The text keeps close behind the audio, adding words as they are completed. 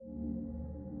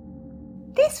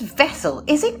This vessel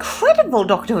is incredible,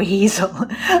 Dr. Weasel.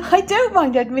 I don't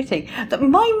mind admitting that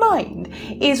my mind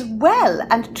is well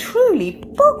and truly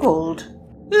boggled.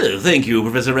 Oh, thank you,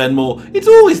 Professor Ranmore. It's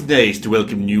always nice to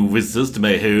welcome new visitors to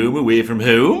my home away from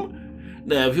home.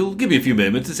 Now, if you'll give me a few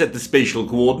moments to set the spatial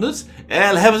coordinates,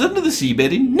 I'll have us under the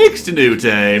seabed in next to no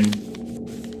time.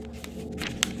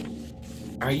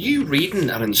 Are you reading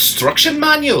an instruction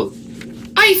manual?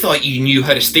 I thought you knew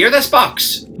how to steer this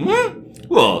box.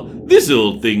 What, this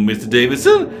old thing, Mr.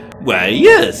 Davison? Why,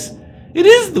 yes. It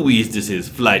is the Weastis's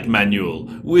flight manual,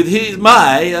 with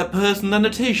my personal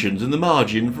annotations in the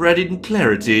margin for added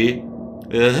clarity.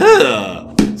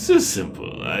 Aha! So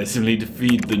simple. I simply need to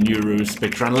feed the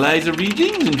neurospectranalyzer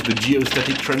readings into the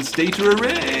geostatic translator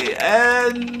array,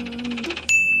 and...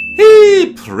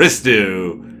 hey,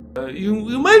 presto!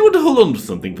 You might want to hold on to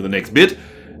something for the next bit.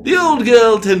 The old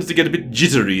girl tends to get a bit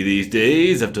jittery these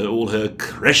days after all her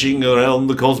crashing around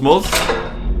the cosmos.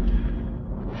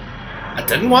 I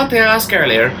didn't want to ask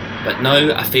earlier, but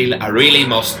now I feel I really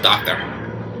must, Doctor.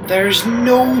 There's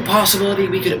no possibility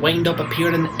we could wind up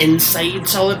appearing inside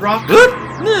solid rock? What?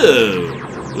 No.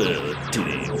 Well,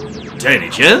 tiny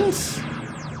chance.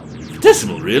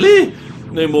 Decimal, really?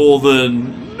 No more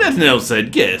than, that's an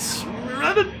outside guess,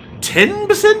 around a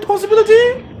 10%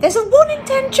 possibility? There's a 1 in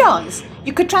 10 chance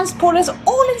you could transport us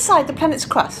all inside the planet's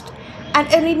crust.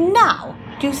 And only now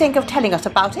do you think of telling us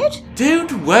about it?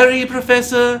 Don't worry,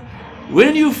 Professor.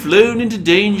 When you've flown into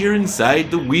danger inside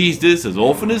the Weastis as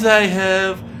often as I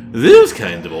have, those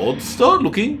kind of odds start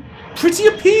looking pretty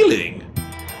appealing.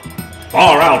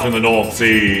 Far out in the North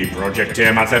Sea, Project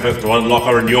Tiamat's efforts to unlock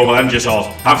a renewable energy source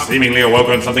have seemingly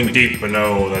awoken something deep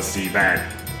below the seabed.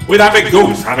 With Avic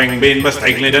Goose having been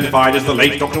mistakenly identified as the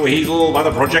late Dr. Weasel by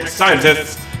the project's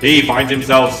scientists, he finds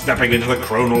himself stepping into the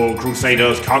Chronal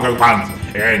Crusaders cargo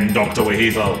plant in Dr.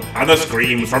 Weasel and the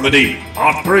Screams from the Deep,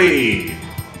 Part 3.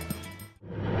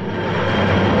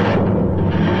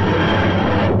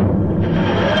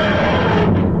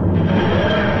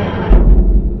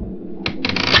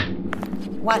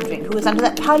 Wondering who was under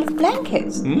that pile of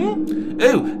blankets.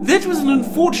 Oh, that was an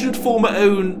unfortunate former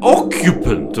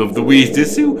occupant of the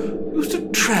Weastis who used to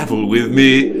travel with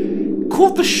me.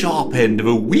 Caught the sharp end of a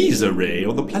Weezer ray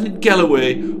on the planet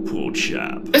Galloway. Poor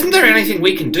chap. Isn't there anything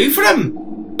we can do for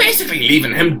him? Basically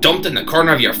leaving him dumped in the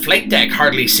corner of your flight deck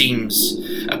hardly seems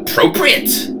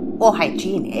appropriate. Or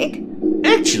hygienic.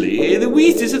 Actually, the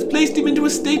Weastis has placed him into a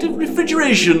state of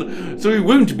refrigeration, so he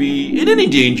won't be in any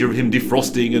danger of him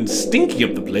defrosting and stinking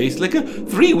up the place like a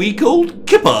 3-week-old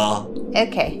kipper.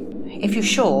 Okay, if you're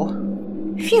sure.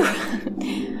 Phew.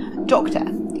 Doctor,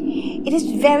 it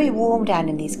is very warm down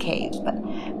in these caves, but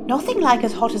nothing like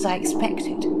as hot as I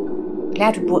expected.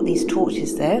 Glad we brought these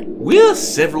torches, though. We're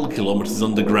several kilometres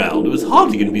underground. It was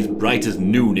hardly going to be as bright as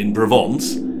noon in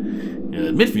Provence.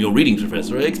 Admit from your readings,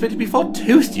 Professor, I expect it to be far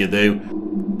toastier, though.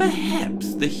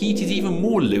 Perhaps the heat is even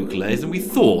more localised than we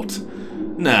thought.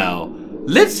 Now,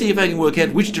 let's see if I can work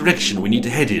out which direction we need to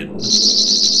head in.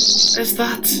 Is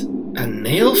that a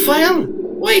nail file?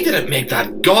 Why did it make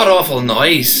that god-awful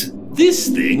noise? This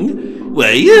thing?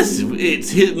 Why, yes,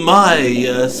 it's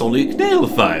my sonic nail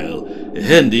file. A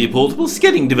handy portable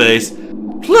scanning device.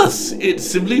 Plus, it's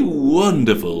simply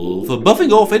wonderful for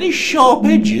buffing off any sharp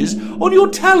edges on your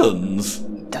talons.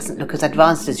 Doesn't look as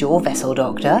advanced as your vessel,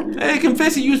 Doctor. I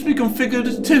confess it used to be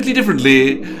configured totally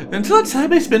differently, until that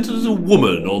time I spent it as a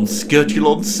woman on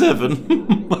Skirtulon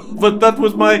 7. But that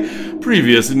was my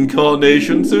previous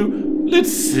incarnation, so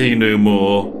let's say no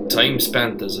more. Time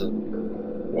spent as a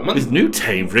woman? There's no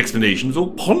time for explanations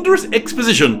or ponderous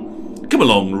exposition. Come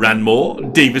along,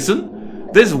 Ranmore, Davison.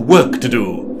 There's work to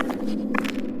do.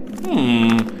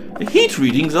 The heat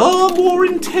readings are more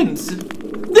intense.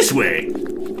 This way.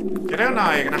 You don't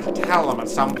know you're going to have to tell them at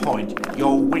some point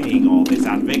you're winning all this,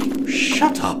 Avic.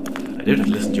 Shut up. I don't have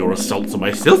to listen to your assaults on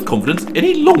my self-confidence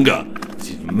any longer.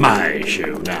 This is my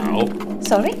show now.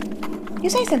 Sorry? You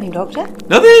say something, Doctor?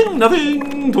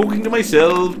 Nothing. Talking to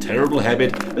myself. Terrible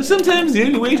habit. But sometimes the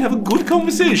only way to have a good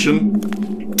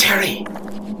conversation. Terry,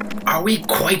 are we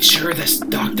quite sure this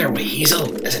Dr.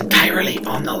 Weasel is entirely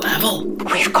on the level?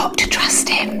 We've got to trust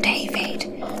him, David.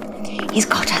 He's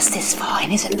got us this far in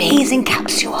his amazing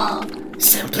capsule.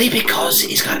 Simply because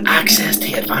he's got access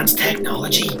to advanced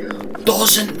technology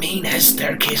doesn't mean his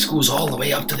staircase goes all the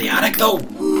way up to the attic, though.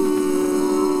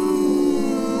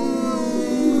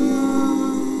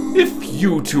 If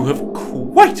you two have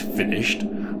quite finished,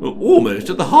 we're almost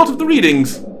at the heart of the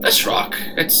readings. This rock,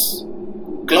 it's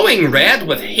glowing red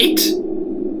with heat.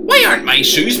 Why Why aren't my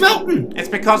shoes melting? It's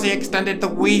because he extended the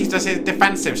Weasdus'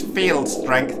 defensive field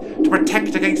strength to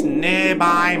protect against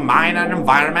nearby minor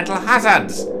environmental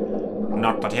hazards.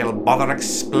 Not that he'll bother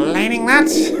explaining that.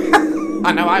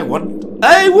 I know I wouldn't.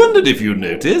 I wondered if you'd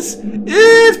notice.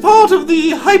 It's part of the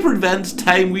hyper-advanced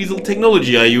Time Weasel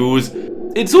technology I use.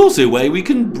 It's also why we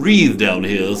can breathe down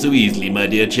here so easily, my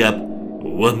dear chap.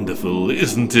 Wonderful,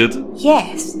 isn't it?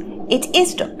 Yes, it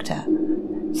is, Doctor.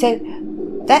 So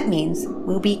that means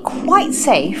we'll be quite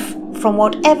safe from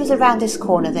whatever's around this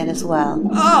corner then as well.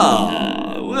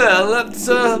 Ah, well, that's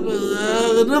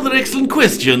another excellent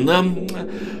question.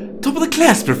 Top of the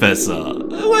class, Professor.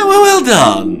 Well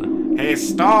done. He's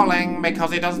stalling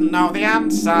because he doesn't know the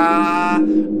answer.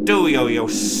 Do you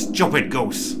stupid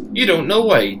goose? You don't know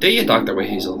why, do you, Dr.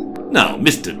 Weasel? Now,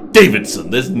 Mr. Davidson,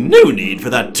 there's no need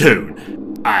for that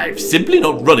tone. I've simply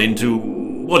not run into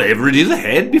whatever it is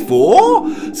ahead before,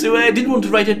 so I didn't want to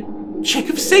write a check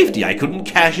of safety I couldn't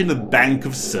cash in the bank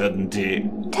of certainty.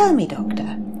 Tell me,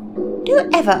 Doctor, do you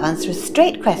ever answer a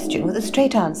straight question with a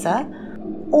straight answer?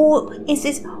 Or is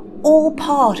this all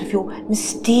part of your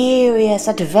mysterious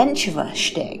adventurer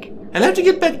shtick? I'll have to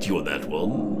get back to you on that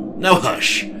one. Now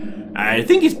hush. I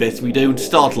think it's best we don't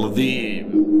startle the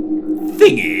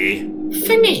thingy.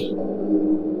 Thingy?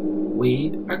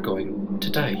 We are going to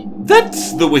die.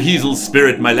 That's the Weasel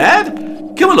spirit, my lad.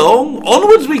 Come along,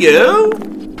 onwards we go.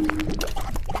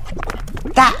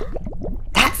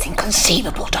 That's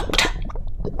inconceivable, Doctor.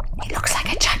 It looks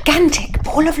like a gigantic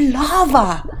ball of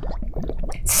lava,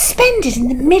 suspended in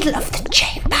the middle of the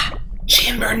chamber.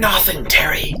 Chamber nothing,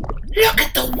 Terry. Look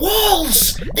at the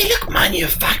walls. They look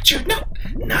manufactured, not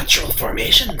natural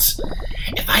formations.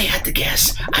 If I had to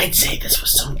guess, I'd say this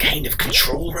was some kind of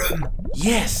control room.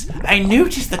 Yes, I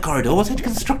noticed the corridors had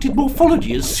constructed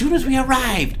morphology as soon as we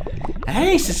arrived.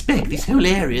 I suspect this whole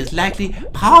area is likely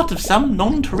part of some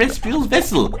non-terrestrial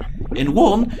vessel, and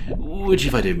one, which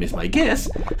if I don't miss my guess,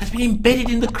 has been embedded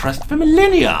in the crust for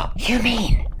millennia. You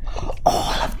mean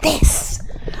all of this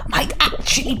might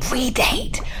actually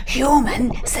predate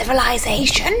human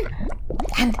civilization?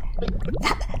 And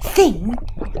that thing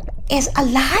is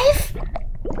alive?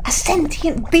 A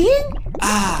sentient being?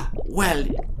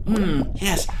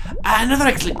 Yes. Another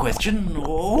excellent question,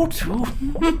 or two.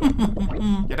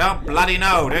 You don't bloody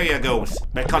know, do you, Goose?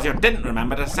 Because you didn't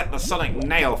remember to set the sonic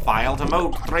nail file to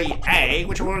mode 3A,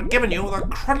 which would have given you the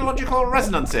chronological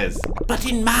resonances. But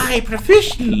in my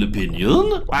professional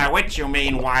opinion, By which you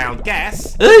mean wild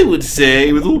guess. I would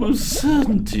say with almost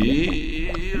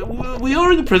certainty, we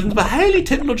are in the presence of a highly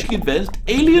technologically advanced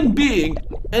alien being,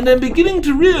 and I'm beginning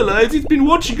to realize it's been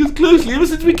watching us closely ever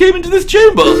since we came into this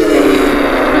chamber.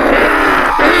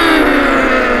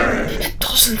 It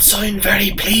doesn't sound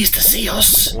very pleased to see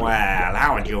us. Well,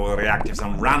 how would you react if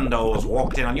some randos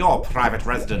walked in on your private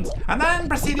residence and then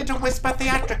proceeded to whisper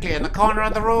theatrically in the corner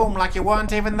of the room like you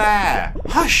weren't even there?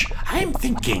 Hush, I'm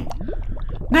thinking.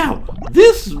 Now,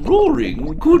 this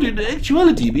roaring could in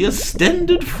actuality be a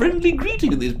standard friendly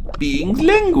greeting in this being's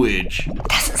language.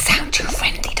 Doesn't sound too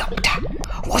friendly, Doctor.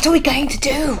 What are we going to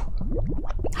do?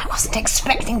 I wasn't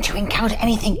expecting to encounter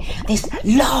anything this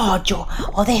large or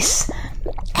this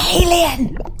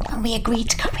alien when we agreed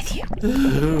to come with you.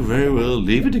 Oh, very well,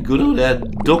 leave it to good old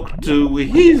Dr.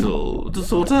 Weasel to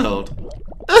sort out.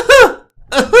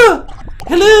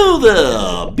 Hello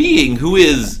there, being who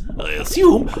is, I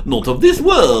assume, not of this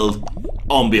world.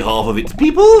 On behalf of its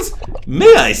peoples,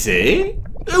 may I say,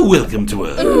 welcome to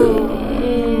Earth.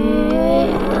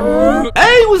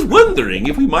 I was wondering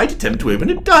if we might attempt to open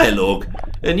a dialogue.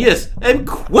 And yes, I'm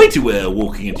quite aware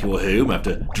walking into your home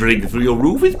after drilling through your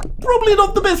roof is probably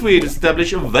not the best way to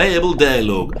establish a viable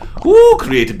dialogue, or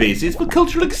create a basis for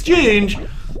cultural exchange,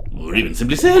 or even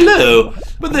simply say hello.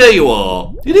 But there you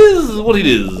are. It is what it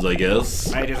is, I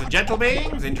guess. Ladies and gentle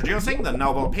beings, introducing the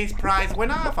Nobel Peace Prize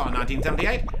winner for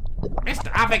 1978,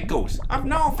 Mr. Avec Goose of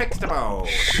No Fixed Abode.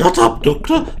 Shut up,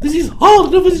 Doctor. This is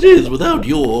hard enough as it is without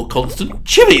your constant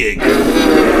chivying.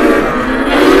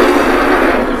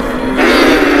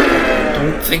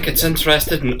 Don't think it's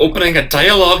interested in opening a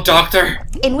dialogue, Doctor.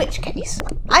 In which case,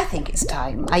 I think it's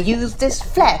time I use this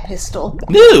flare pistol.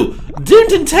 No,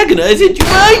 don't antagonize it, you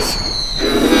might.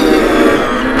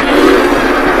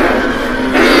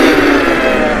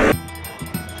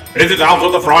 Is it out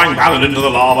of the frying pan and into the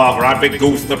lava for Avec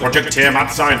Goose, the Project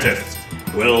Tiamat scientist?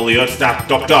 Will the Earthstat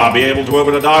Doctor be able to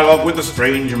open a dialogue with the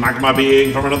strange magma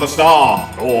being from another star?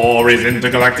 Or is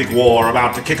intergalactic war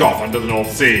about to kick off under the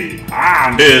North Sea?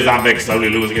 And is Avec slowly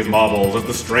losing his marbles as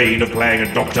the strain of playing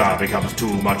a doctor becomes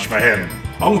too much for him?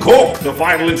 Uncork the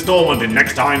final installment in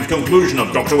next time's conclusion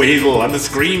of Dr. Weasel and the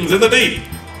Screams in the Deep!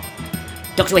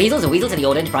 Dr. Weasel is a Weasel to the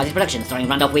Old Enterprises production, starring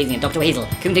Randolph Weasley and Dr. Weasel,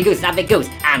 Coontin Goose as Advic Goose,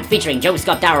 and featuring Joe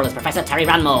Scott Darrell as Professor Terry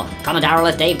Ranmore, Common Darrell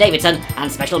as Dave Davidson,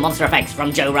 and special monster effects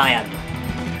from Joe Ryan.